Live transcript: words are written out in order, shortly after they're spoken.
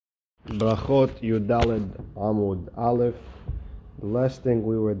Brachot Yudaled Amud Aleph. The last thing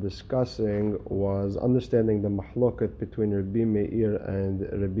we were discussing was understanding the mahloket between Rabbi Meir and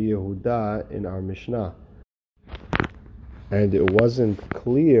Rabbi Yehuda in our Mishnah. And it wasn't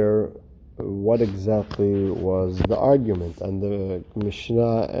clear what exactly was the argument. And the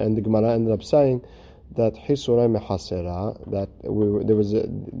Mishnah and the Gemara ended up saying that Hisura Mehasera, that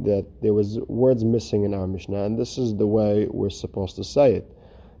there was words missing in our Mishnah, and this is the way we're supposed to say it.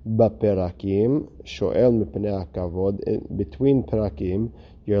 Baperakim, shoel mipnei hakavod. Between perakim,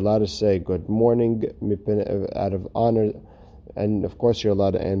 you're allowed to say good morning out of honor, and of course you're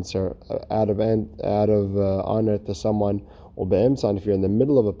allowed to answer out of honor to someone. Or be'emtzan, if you're in the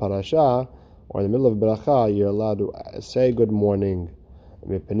middle of a parasha or in the middle of a bracha, you're allowed to say good morning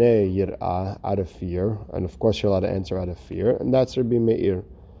mipnei yir'ah, out of fear, and of course you're allowed to answer out of fear, and that's Rabbi Meir.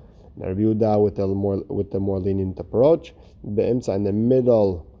 Rabbi Yehuda with the more lenient approach. Be'emtzah, in the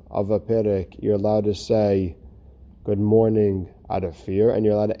middle of a perek, you're allowed to say good morning out of fear, and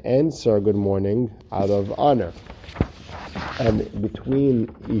you're allowed to answer good morning out of honor. And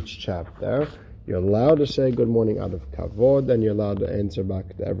between each chapter, you're allowed to say good morning out of kavod, and you're allowed to answer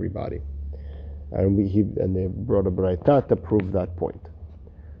back to everybody. And they brought a braita to prove that point.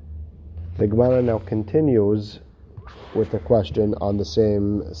 The Gemara now continues with a question on the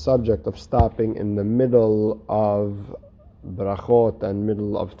same subject of stopping in the middle of brachot and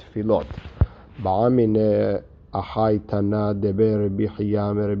middle of tefillot. Ba'amine ahai tana debe Rabbi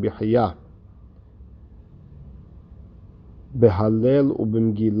Hiya me Rabbi Hiya behalel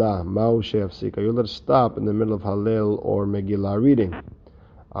ubimgila ma'u she'afsika. You'll let stop in the middle of halel or megillah reading.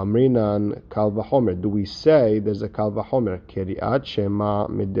 Amrinan kal v'chomer. Do we say there's a kal v'chomer? Keriat shema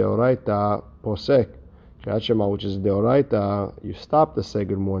mideoraita posek. Keriat shema, which is deoraita, you stop to say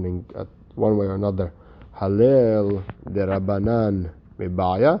good morning one way or another. Halel derabanan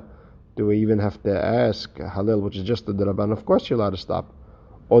mibaya. Do we even have to ask halel, which is just the derabanan? Of course you're allowed to stop.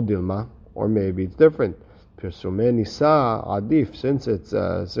 Odilma, or maybe it's different. Pirsume nisa adif, since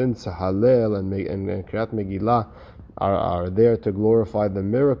halel and kriyat megillah are there to glorify the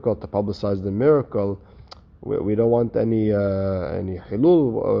miracle, to publicize the miracle. We don't want any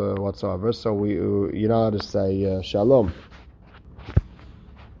hilul whatsoever. So you're not allowed to say shalom.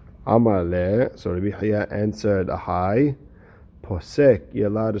 Amar le, so Rabbi Hiya answered, ahai, posek, you're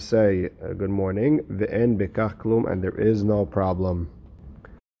allowed to say good morning, ve'en bekach klum, and there is no problem.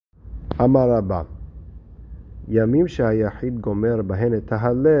 Amar Rabba, yamim sha'ayachid gomer bahen et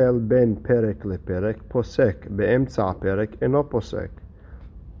halel ben perek leperek posek, be'emtza perek eno posek.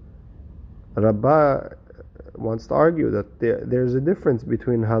 Rabba wants to argue that there's a difference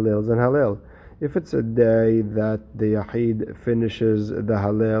between halels and halel. If it's a day that the Yahid finishes the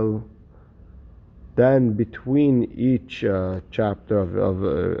Halel, then between each chapter of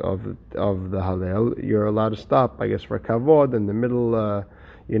the Halel, you're allowed to stop, I guess, for Kavod. In the middle,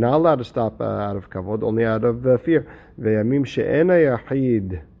 you're not allowed to stop out of Kavod, only out of fear. Ve'yamim she'ena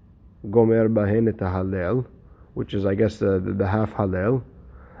Yahid gomer bahen et Halel, which is, I guess, the half Halel.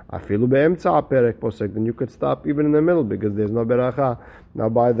 Afilu be'emtza perek posek, then you could stop even in the middle because there's no beracha. Now,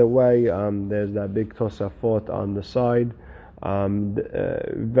 by the way, there's that big Tosafot on the side.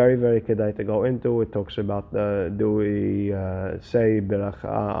 Very, very kedai to go into. It talks about do we say beracha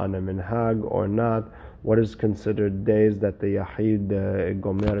on a minhag or not? What is considered days that the Yahid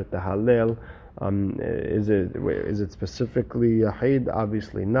gomer et halel? Is it specifically Yahid?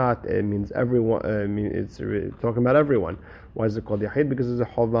 Obviously not. It means everyone. It's talking about everyone. Why is it called Yahid? Because there's a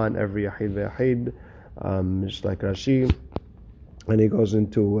chova on every Yahid ve'Yahid, just like Rashi. And he goes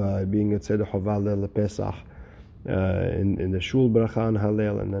into being a tzedek chova lePesach in the shul bracha and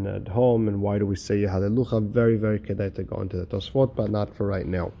halel, and then at home. And why do we say Halelucha? Very, very kedai to go into the Tosfot, but not for right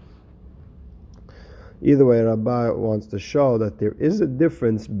now. Either way, Rabbi wants to show that there is a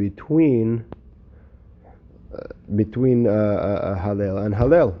difference between Halel and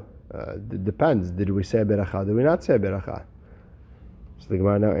Halel. It depends. Did we say beracha? Did we not say beracha? So the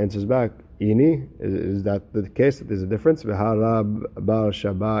Gemara now answers back. Ini, is that the case that there's a difference? V'harab bar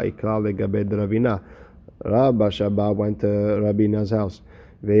Shaba ikra legabe Ravina. Rab bar Shaba went to Rabina's house.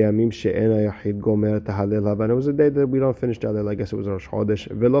 Ve'yamim she'ena yachid gomer tahalel havan. It was a day that we don't finish Halel. I guess it was Rosh Chodesh.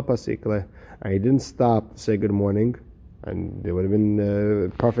 V'lo pasikle. And he didn't stop to say good morning, and it would have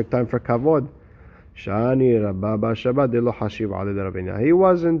been perfect time for kavod. Shani Rabba bar Shaba de lo hashiv ale Ravina. He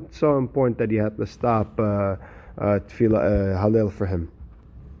wasn't so important that he had to stop tefillah Halel for him.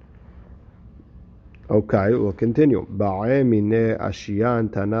 Okay, we'll continue. Ba'emine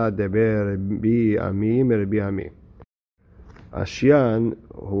Ashiyan Tana Deber Rabbi Ami Rabbi Ami. Ashiyan,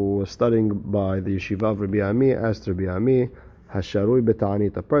 who was studying by the yeshiva of Rabbi Ami, asked Rabbi Ami, Hasharui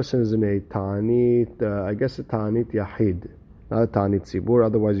b'ta'anit. A person is in a ta'anit, I guess a ta'anit yahid, not a ta'anit tzibur,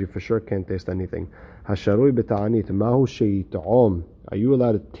 otherwise you for sure can't taste anything. Hasharui b'ta'anit. Mahu she'it'om. Are you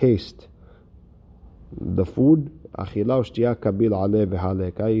allowed to taste the food? He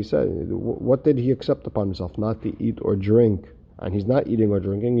said, what did he accept upon himself? Not to eat or drink. And he's not eating or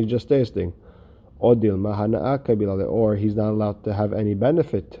drinking, he's just tasting. Or he's not allowed to have any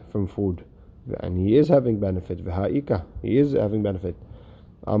benefit from food. And he is having benefit. He is having benefit.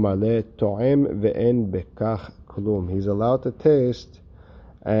 He's allowed to taste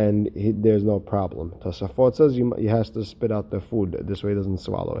and there's no problem. Tosafot says he has to spit out the food. This way he doesn't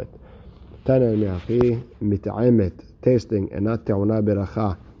swallow it. Tasting and not ta'una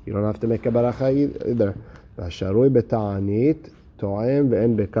beracha. You don't have to make a beracha either. And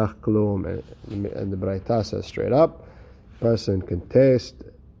the Braita says straight up, person can taste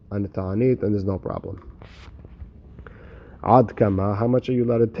on the ta'anit and there's no problem. Ad kama, how much are you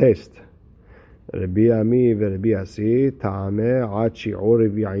allowed to taste? Rabbi Ami ve Rabbi Asi ta'ameh ad shi'ur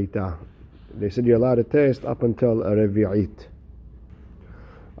revi'ita. They said you're allowed to taste up until a revi'it.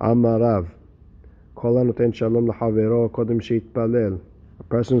 Amarav, kol hanoten shalom l'chavero kodem she'itpalel. A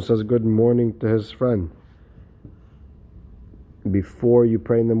person who says good morning to his friend before you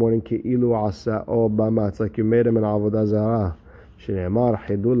pray in the morning, ki'ilu asa o bama. It's like you made him an avodah zarah. Shneimar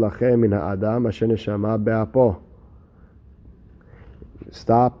hidul lachem min ha'adam asher neshama be'apo.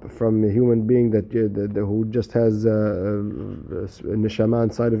 Stop from a human being who just has neshama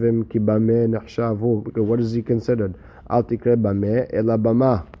inside of him. Ki bameh nechshavu. Because what is he considered? Al tikre bameh ela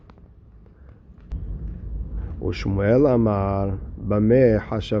bama. Ushmuel amar bameh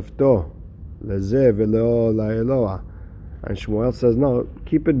hashavto leze velo laEloah. And Shmuel says, no,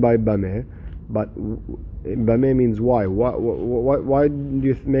 keep it by bameh. But bameh means why? Why do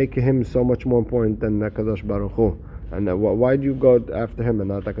you make him so much more important than HaKadosh Baruch Hu? And why do you go after him and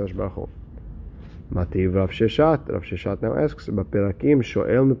not HaKadosh Baruch Hu? Mativ Rav Sheshat. Rav Sheshat now asks, B'perakim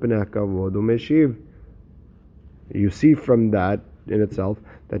sho'el mipnei hakavod u'meshiv. You see from that in itself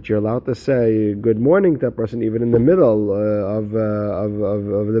that you're allowed to say good morning to that person even in the middle of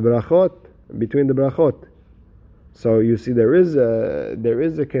the brachot, between the brachot. So you see, there is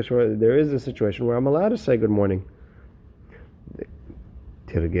a case where there is a situation where I'm allowed to say good morning.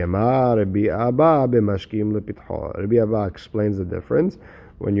 Tirgema Rabbi Abba b'mashkim lepitcho. Rabbi Abba explains the difference.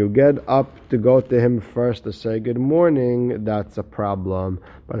 When you get up to go to him first to say good morning, that's a problem.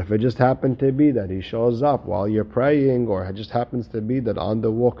 But if it just happened to be that he shows up while you're praying, or it just happens to be that on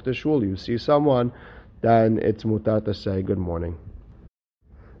the walk to shul you see someone, then it's mutar to say good morning.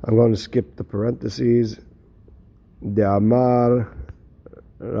 I'm going to skip the parentheses. De Amar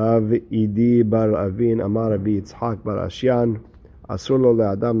Rav Idi bar Avin Amar Rabbi Yitzhak bar Ashyan Asur lo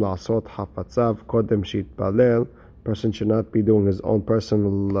le'adam la'asot hafatzav kodem she'itpalel. Person should not be doing his own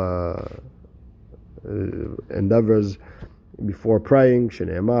personal endeavors before praying.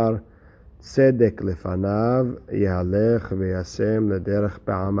 Shneimar tzedek lefanav yahalech v'yasem lederech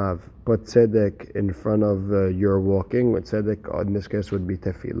ba'amav. Put tzedek in front of your walking. What tzedek in this case would be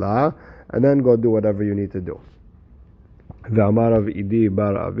tefillah, and then go do whatever you need to do. Ve'amar Rav Idi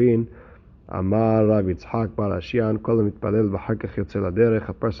bar Avin Amar Rav Yitzhak bar Ashyan kol mitpalel v'achar kach yotze laderech.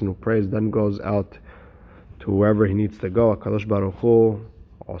 A person who prays then goes out to wherever he needs to go. HaKadosh Baruch Hu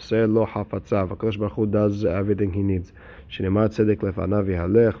oseh lo hafatzav. HaKadosh Baruch Hu does everything he needs. Shneimar tzedek lefanav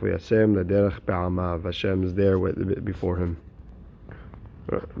yahalech v'yasem lederech be'amav. Hashem is there before him.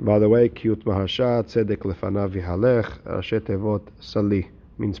 By the way, Kiyut Mahasha tzedek lefanav yahalech Rashi Tevot Sali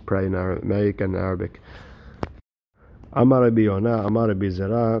means pray in Arabic. Amar Rabbi Yonah, Amar Rabbi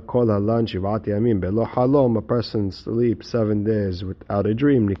Zera, Kol halan shivat yamim belo halom. A person sleeps 7 days without a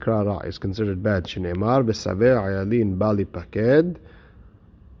dream, nikra ra, is considered bad. Shneimar v'saveh ayalin bali paked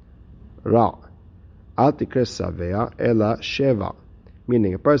ra. Al tikre saveh ela sheva.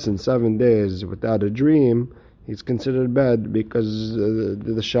 Meaning a person 7 days without a dream, he's considered bad because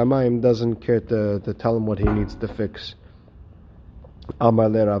the Shamayim doesn't care to tell him what he needs to fix. Amar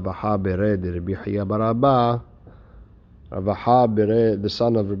le Ravaha bered Rabbi Chaya bar Abba. Ravaha the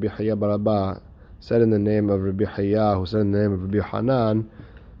son of Rabbi Chaya bar Abba, said in the name of Rabbi Chaya, who said in the name of Rabbi Hanan,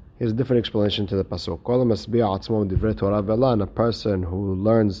 he has a different explanation to the pasuk. Kol masbi'a atzmo divrei Torah velan. A person who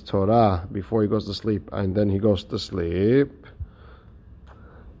learns Torah before he goes to sleep and then he goes to sleep,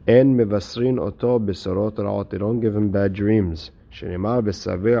 en mevasrin oto besorot ra'ot. They don't give him bad dreams. Shneimar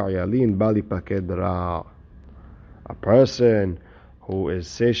v'saveh ayalin bali paked ra. A person who is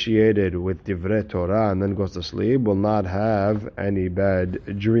satiated with divrei Torah and then goes to sleep will not have any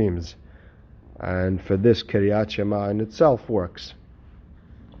bad dreams. And for this, Kiryat Shema in itself works.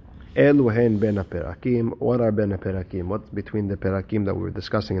 Eluhen ben perakim. What are ben perakim? What's between the perakim that we were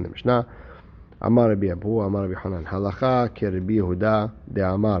discussing in the Mishnah? Amar Rabbi Abu, Amar Rabbi Hanan. Halacha ke Rabbi Yehuda de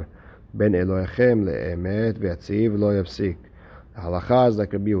Amar ben Elohechem le'emet ve'atziv lo yafsik. The halacha is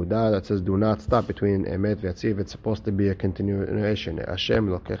like Rabbi Yehuda that says do not stop between emet ve'atziv. It's supposed to be a continuation. Hashem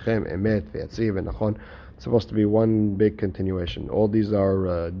lokechem emet ve'atziv v'nachon. It's supposed to be one big continuation. All these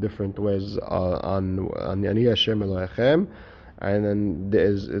are different ways on Ani Hashem Elohechem, and then there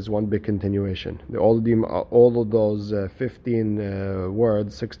is one big continuation. All of those 15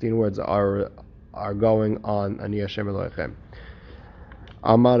 words, 16 words are going on Ani Hashem Elohechem.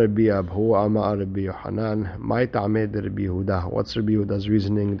 Amar Rabbi Abhu, Amar Rabbi Yohanan, Mai ta'amed Rabbi Yehuda. What's Rabbi Yehuda's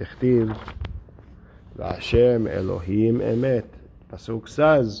reasoning? Dichtiv, Hashem Elohim Emet. Pasuk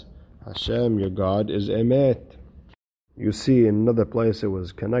says, Hashem, your God, is Emet. You see, in another place it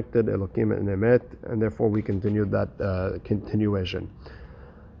was connected, Elohim and Emet, and therefore we continued that continuation.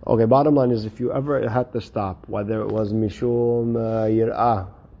 Okay, bottom line is, if you ever had to stop, whether it was Mishum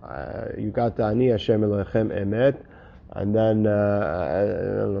Yir'ah, you got to Ani Hashem Elohim Emet, and then I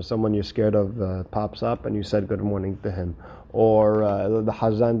don't know, someone you're scared of pops up and you said good morning to him. Or the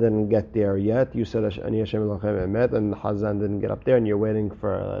Hazan didn't get there yet, you said Ani Hashem Elohim Emet, and the Hazan didn't get up there, and you're waiting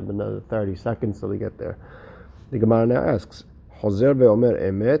for another 30 seconds till he get there. The Gemara now asks, Hozer ve'omer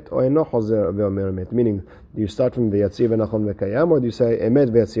emet, or eno hozer ve'omer emet? Meaning, do you start from ve'yatziv v'nachon v'kayam, or do you say emet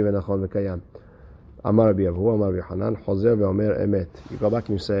ve'yatziv v'nachon v'kayam? Amar Rabbi Avu, Amar Rabbi Hanan, Hozer ve'omer emet. You go back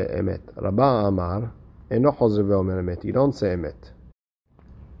and you say emet. Rabba Amar, eno hozer ve'omer emet. You don't say emet.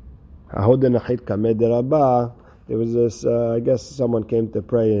 Ahod nachit kamed Rabba. There was this, I guess someone came to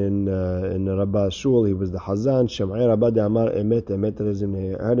pray in Rabba's shul. He was the Hazan. Shem'ai Rabba de Amar emet, emet rezim.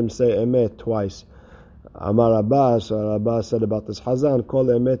 I heard him say emet twice. Amar Rabba, so Rabba said about this Hazan, Kol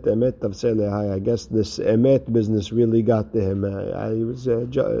emet, emet tavseh lehai. I guess this emet business really got to him. He was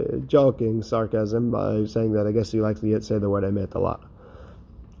joking, sarcasm, by saying that I guess he likes to say the word emet a lot.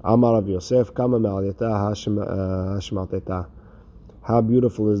 Amar Rav Yosef, Kama me'aliyata hashmateta. How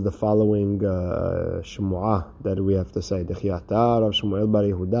beautiful is the following Shmu'ah that we have to say. Dechiyata Rav Shmuel bar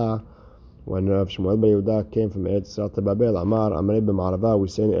Yehuda. When Rav Shmuel bar Yehuda came from Eretz Yisrael to Babel, Amar Amrei b'Ma'arava, we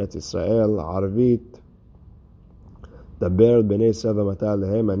say in Eretz Yisrael, Arvit, Daber b'nei Yisrael v'mata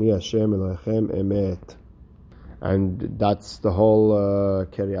lehem, Ani Hashem Elohechem emet. And that's the whole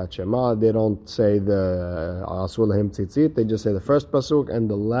Kiryat Shema. They don't say the Asu lehem tzitzit, they just say the first pasuk and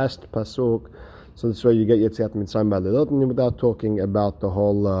the last pasuk. So this way you get Yetziat Mitzrayim Ba'alilot, and without talking about the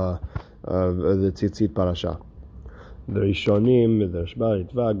whole the Tzitzit parasha. The Rishonim, the Shbar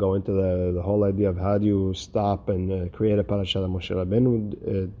Ritva, go into the whole idea of how do you stop and create a parasha that Moshe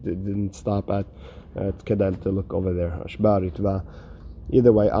Rabbeinu didn't stop at. It's kedai to look over there. Shbar Ritva.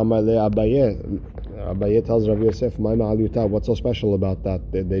 Either way, Amar le Abaye. Abaye tells Rav Yosef, "My ma'aliyuta. What's so special about that?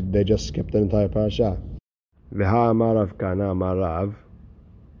 They just skipped the entire parasha." V'ha Amar Rav Kana Amar Rav.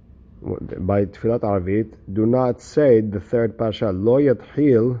 By Tfilat Arvit, do not say the third parasha. Lo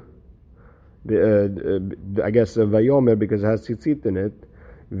Yatchil. I guess Vayomer because it has tzitzit in it.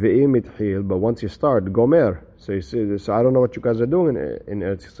 Ve'im itchil, but once you start, Gomer. So you see, so I don't know what you guys are doing in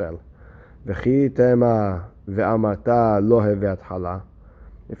Eretz Yisrael. V'chi tema ve'amata lohe ve'atchala.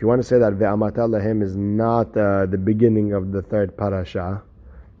 If you want to say that ve'amata lehem is not the beginning of the third parasha,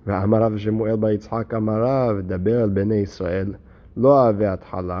 ve'amarav Shemuel ba'itzhak amarav daber al bnei Yisrael lo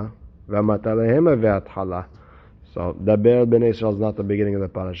ve'atchala ve'amata lehem ve'atchala. So daber al bnei Yisrael is not the beginning of the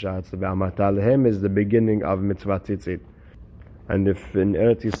parasha. It's the ve'amata lehem is the beginning of mitzvah tzitzit. And if in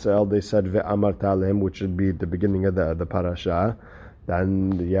Eretz Yisrael they said ve'amarta lehem, which should be the beginning of the parasha,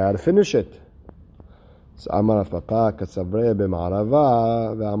 then you have to finish it. So Amar Papa Katzavre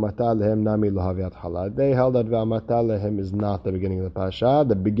b'Ma'arava ve'amarta lehem nami lo haviatchala. They held that ve'amarta lehem is not the beginning of the parasha.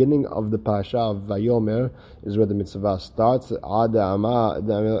 The beginning of the parasha of Vayomer is where the mitzvah starts. Ad Amar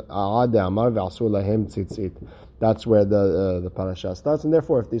ve'asu lehem tzitzit. That's where the parasha starts, and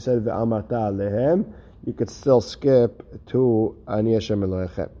therefore, if they said ve'amarta lehem, you could still skip to Ani Hashem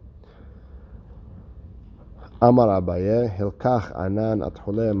Elohechem. Amar Abaye, Hilkach Anan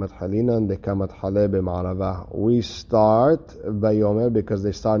Atchule Matchalinan Deka Matchale b'Ma'arava. We start Vayomer because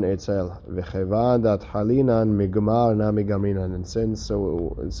they start in Eitzel. V'chevad Atchalinan Migmar Na Migaminan. And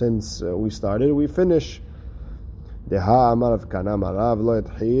since we started, we finish. Deha Amar of Kana Marav Lo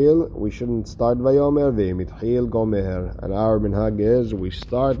Yitchil. We shouldn't start Vayomer. Ve'im Yitchil Gomer. And our minhag is we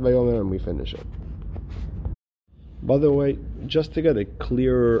start Vayomer and we finish it. By the way, just to get a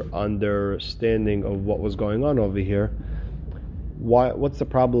clearer understanding of what was going on over here, what's the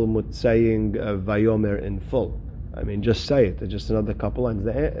problem with saying Vayomer in full? I mean, just say it. Just another couple lines.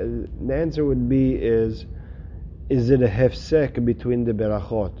 The answer would be is is it a hefsek between the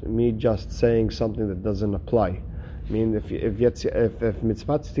berachot? Me just saying something that doesn't apply. I mean, if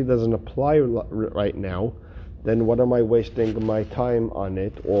mitzvah tzitzit doesn't apply right now, then what am I wasting my time on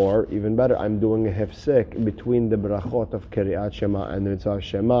it? Or even better, I'm doing a hefsek between the berachot of Kriyat Shema and the mitzvah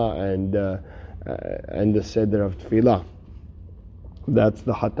Shema and the seder of tefillah. That's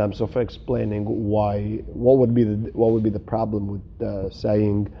the Hatam Sofer explaining what would be the problem with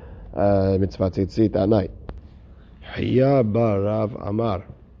saying mitzvah tzitzit at night. Hiya Barav Amar.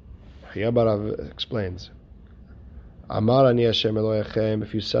 Hiya Barav explains. Amar ani Hashem Elohechem.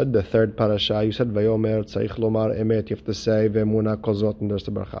 If you said the third parasha, you said Vayomer tzarich lomar emet. You have to say ve'emuna kozot and there's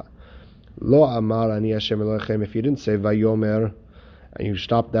the bracha. Lo Amar ani Hashem Elohechem. If you didn't say Vayomer and you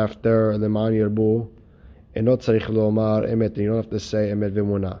stopped after leman yirbu, enot tzarich lomar emet. You don't have to say emet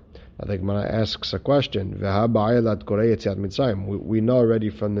ve'emuna. I think Gemara asks a question. We know already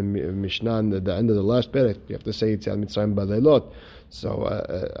from the Mishnah at the end of the last bit, you have to say Yetziat Mitzrayim Baleilot. So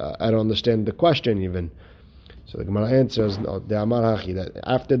I don't understand the question even. So the Gemara answers, no, that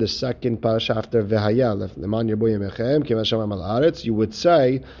after the second parasha, after Vehaya, Leman Yerbu Yemechem, Kivan Shamam Al Aretz, you would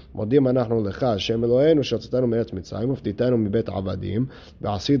say, Modim Anachnu Lecha, Hashem Eloheinu, Shotzatanu Meretz Mitzrayim, Uftitanu Mibet Avadim,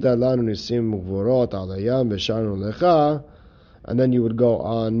 Ve'asita Lanu Nisim Gvorot Alayam, Ve'sharnu Lecha. And then you would go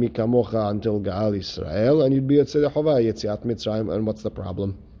on Mikamocha until Gaal Israel, and you'd be at Sedechovah, Yetziat Mitzrayim, and what's the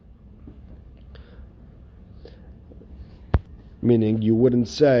problem? Meaning you wouldn't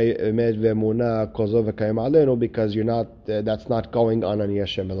say Emet ve'emuna kozov v'kayim alenu because you're not. That's not going on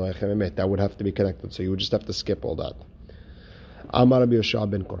Hashem Elohechem Emet. That would have to be connected. So you would just have to skip all that. Amar Rabbi Yoshua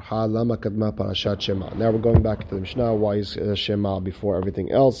ben Korha lama kadma parashat Shema. Now we're going back to the Mishnah. Why is Shema before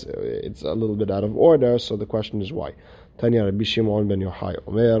everything else? It's a little bit out of order. So the question is why. Tanya Rabbi Shimon ben Yochai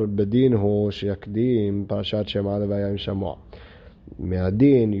Omer bedin hu sheyakdim parashat Shema levayim Shema.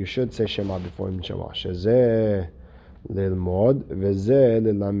 Me'adin you should say Shema before Yom Shema. Shezeh lilmod v'zeh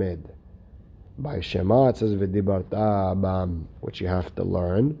lilamed. By Shema it says v'dibarta bam, which you have to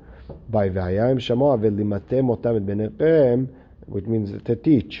learn. By v'hayim Shema v'limatem otam et benepem, which means to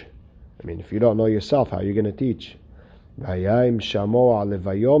teach. I mean, if you don't know yourself, how are you going to teach? V'hayim Shema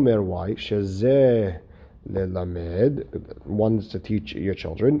levayomer, why? Shezeh lilamed, one is to teach your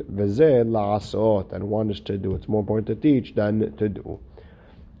children. V'zeh la'asot, and one is to do. It's more important to teach than to do.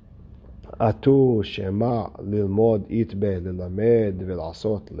 Atu Shema lilmod itbe lilamed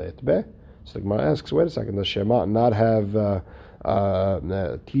v'lasot letbe. So the Gemara asks, wait a second, does Shema not have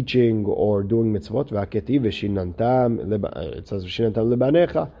teaching or doing mitzvot? V'aketi v'shinantam, it says v'shinantam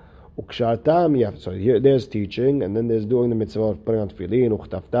lebanecha. Ukshartam, so here there's teaching, and then there's doing the mitzvot of putting on tefillin.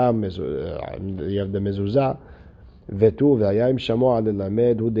 Uchtaftam, you have the mezuzah. Vetu v'ayim shamoa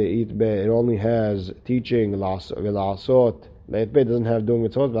lilamed hu de'itbe. It only has teaching v'lasot. It doesn't have doing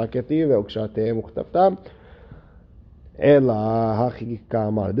mitzvot. V'aketi v'ukshartem uchtaftam.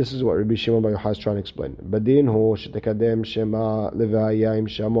 This is what Rabbi Shimon bar Yochai is trying to explain. Badin hu shetekadem Shema levayim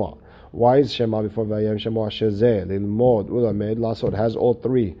Shema. Why is Shema before vayim Shema? Shezeh lilmod ulamed lasot has all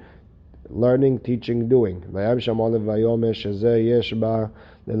three: learning, teaching, doing. Vayim Shema levayomer shezeh yesh ba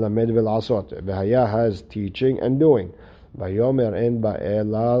lilamed velasot. Vayah has teaching and doing. Vayomer en ba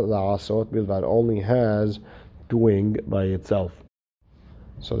ela laasot bilvad, only has doing by itself.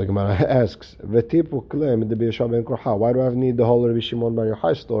 So the Gemara asks, why do I need the whole Rabbi Shimon bar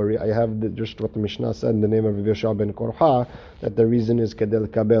Yochai story? I have just what the Mishnah said in the name of Rabbi Yoshua ben Korha, that the reason is kedel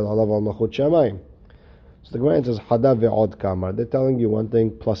kabel alav al machut shamayim. So the Gemara says, Hada ve'od kamar. They're telling you one thing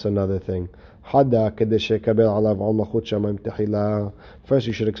plus another thing. Hada kedel shekabel alav al machut shamayim tehila. First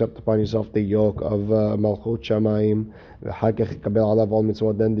you should accept upon yourself the yoke of malchut shamayim. V'hakech kabel alav al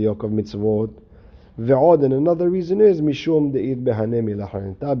mitzvot, then the yoke of mitzvot. Ve'od, and another reason is mishum de'id behanemi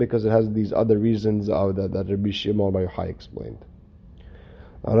lacharinta, because it has these other reasons that Rabbi Shimon bar Yochai explained.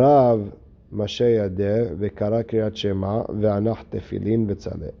 Rav Mashay Yadeh ve'kara kriyat Shema ve'anach tefillin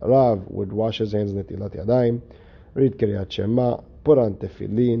v'tzaleh. Rav would wash his hands in netilat yadayim, read kriyat Shema, put on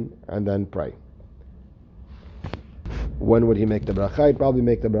tefillin, and then pray. When would he make the bracha? He'd probably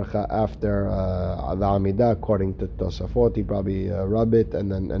make the bracha after the Amidah, according to Tosafot. He'd probably rub it and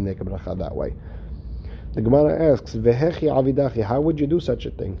then make a bracha that way. The Gemara asks, Vehechi avidachi, how would you do such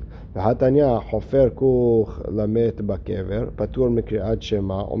a thing? V'hatanya hofer kuch lamet bakever, patur mikriat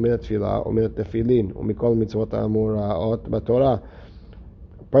Shema, u'min tefillah, u'min tefillin, u'mikol mitzvot amuraot b'Torah.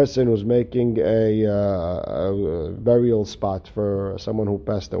 A person who's making a burial spot for someone who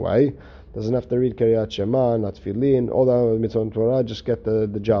passed away doesn't have to read Kriyat Shema, not tefillin, all the mitzvot Torah, just get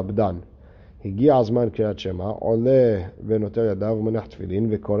the job done. Higia azman Kriyat Shema, oleh v'noter yadav u'menach tefillin,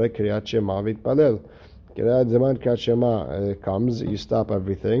 v'koreh Kriyat Shema v'itpalel. Zaman Kriyat Shema comes, you stop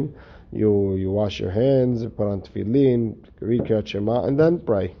everything, You wash your hands, put on tefillin, read Kriyat Shema, and then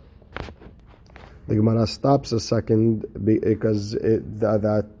pray. The Gemara stops a second because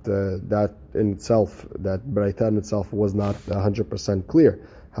that in itself, that Braita in itself was not 100% clear.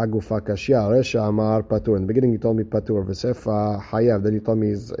 Hagufa kashya, Resha amar patur. In the beginning you told me patur, v'sefa hayav. Then you told me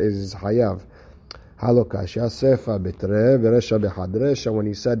is hayav. Halo kashya, sefa bitre, v'resha b'had. Resha, when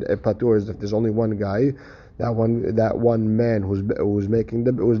he said patur, is if there's only one guy, that one man who's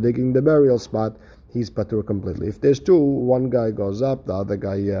digging the burial spot, he's patur completely. If there's two, one guy goes up, the other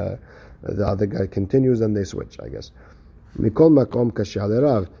guy continues, and they switch, I guess. Mikol makom kashya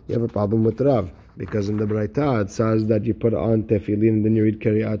Rav. You have a problem with Rav because in the Braita it says that you put on tefillin and then you read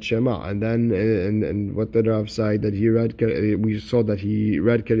Kriyat Shema, and then and what did Rav say that he read? We saw that he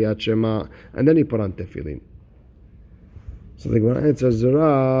read Kriyat Shema and then he put on tefillin. So the Gemara answers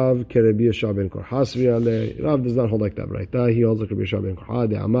Rav Kerebi Yeshua ben Korha. Rav does not hold like that Braita. He holds like Rabbi Yeshua ben Korha.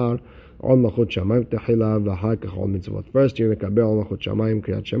 The Amar. First you mekabel all machut shamayim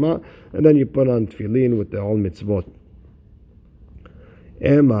kriyat shema, and then you put on tefillin with the all mitzvot.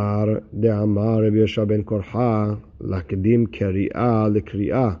 Emar de Amar Rabbi Yeshua ben Korha lakdim kriya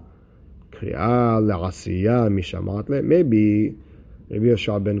lekriya le'asiya mishamat le. Maybe Rabbi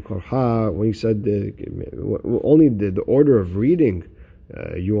Yeshua ben Korha, when he said only the order of reading,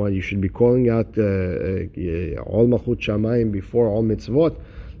 you should be calling out all machut shamayim before all mitzvot.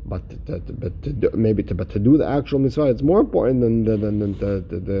 But to do the actual mitzvah, it's more important than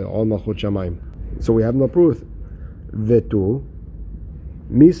the all machut shamayim. So we have no proof. Vetu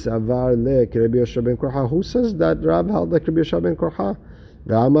misavar le Rabbi Yeshua ben Korha. Who says that Rav held like Rabbi Yeshua ben Korha?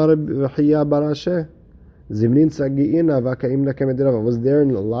 Ve'amar Chiya barashe zimnin sagiina v'akaimna kemedi Rav. Was there a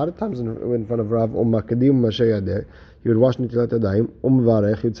lot of times in front of Rav Makadim Mashayadeh. He would wash nitilat yadayim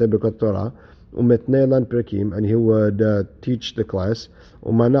varech. He would say Birkat Torah. Umetnelan prekim, and he would teach the class.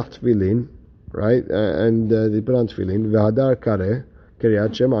 Umanach tefillin, right? And he put on tefillin. V'hadar kare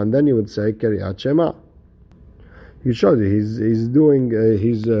Kriyat Shema, and then he would say Kriyat Shema. He showed you he's doing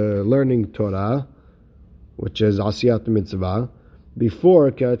he's learning Torah, which is Asiyat Mitzvah, before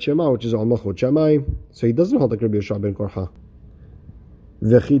Kriyat Shema, which is Al Machut Shamayim. So he doesn't hold like Rabbi Yeshua ben Korha.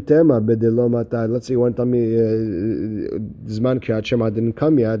 V'chitema bedelo matad. Let's say one time Zman Kriyat Shema didn't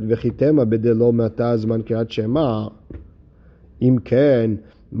come yet. V'chitema bedelo matad Zman Kriyat Shema. Im ken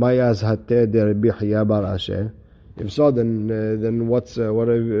mayaz hateh de Rabbi Chiya bar Asher. If so, then what's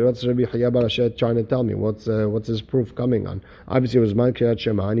Rabbi Chiya bar Asher trying to tell me? What's his proof coming on? Obviously, it was Zman Kriyat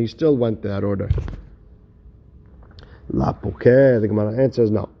Shema, and he still went to that order. La pukeh. The Gemara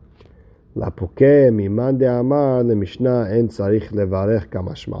answers no. לפוקה מימן דאמר למשנה אין צריך לברך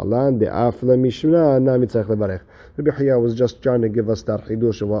כמשמעלן דאף למשנה נמי צריך לברך. Rabbi Chiya was just trying to give us that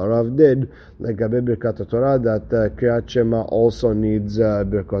chidush of what Rav did לגבי ברכת התורה, that Kriyat Shema also needs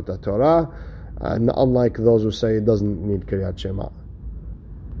ברכות התורה, unlike those who say it doesn't need Kriyat Shema.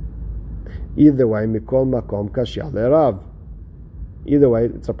 Either way, mikol makom kashya leRav. Either way,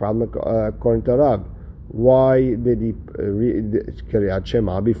 it's a problem according to Rav. Why did he read Kriyat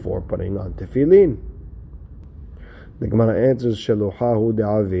Shema before putting on tefillin? The Gemara answers, Sheluchahu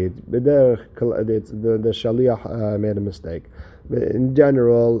de'avid. The Shaliach made a mistake. In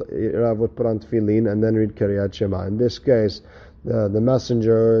general, Rav would put on tefillin and then read Kriyat Shema. In this case, the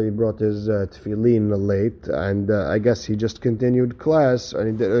messenger, he brought his tefillin late, and I guess he just continued class,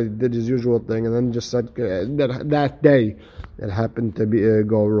 and he did his usual thing, and then just said that day it happened to be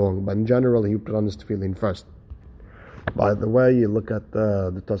go wrong. But in general, he put on his tefillin first. By the way, you look at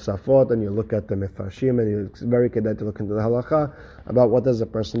the Tosafot and you look at the Mefarshim, and it's very kedai to look into the halacha about what does a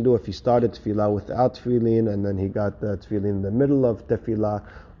person do if he started tefillah without tefillin and then he got the tefillin in the middle of tefillah.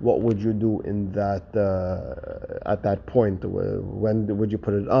 What would you do in that at that point? When would you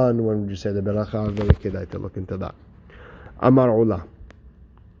put it on? When would you say the beracha? Very kedai to look into that. Amar Ula.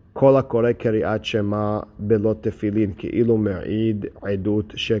 כל הקורא קריאת שמע בלא תפילין כאילו מעיד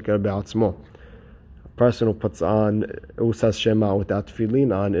עדות שקר בעצמו. A person who puts on, who says Shema without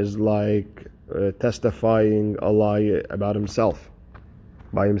tefillin on, is like testifying a lie about himself.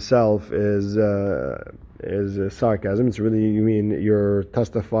 By himself is sarcasm. It's really, you mean you're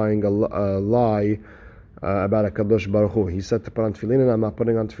testifying a lie about a Kadosh Baruch Hu. He said to put on tefillin and I'm not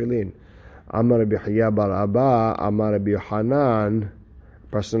putting on tefillin. Amar Rabbi Chiya bar Abba, Amar Rabbi Yochanan,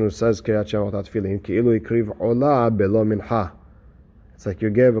 person who says Kriyat Shema without tefillin, ki'ilu ikriv olah belo mincha. It's like you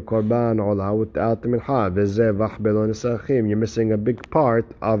gave a korban olah without the mincha. V'zeh vach belo nesachim. You're missing a big part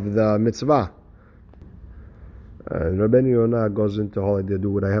of the mitzvah. Rabbeinu Yonah goes into whole idea,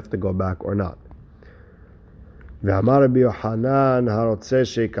 would I have to go back or not? V'amar Rabbi Yochanan harotzeh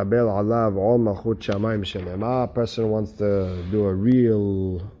sheikabel alav ol malchut shamayim shenema. A person wants to do a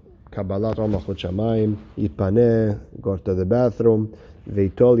real Kabbalat Ol Malchut Shamayim, Yitpaneh, go to the bathroom,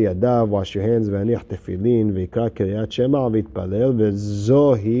 Veitol Yadav, wash your hands, Ve'aniach Tefillin, Ve'ikra Kiryat Shema, Ve'itpalel,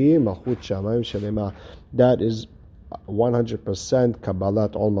 Ve'zohi Malchut Shamayim Shelema. That is 100%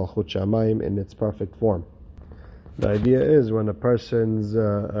 Kabbalat Ol Malchut Shamayim in its perfect form. The idea is when a person's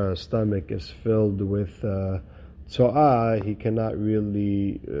stomach is filled with Tzo'ah, he cannot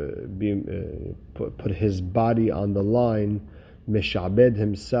really put his body on the line, mishabed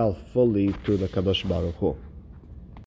himself fully to the Kadosh Baruch Hu.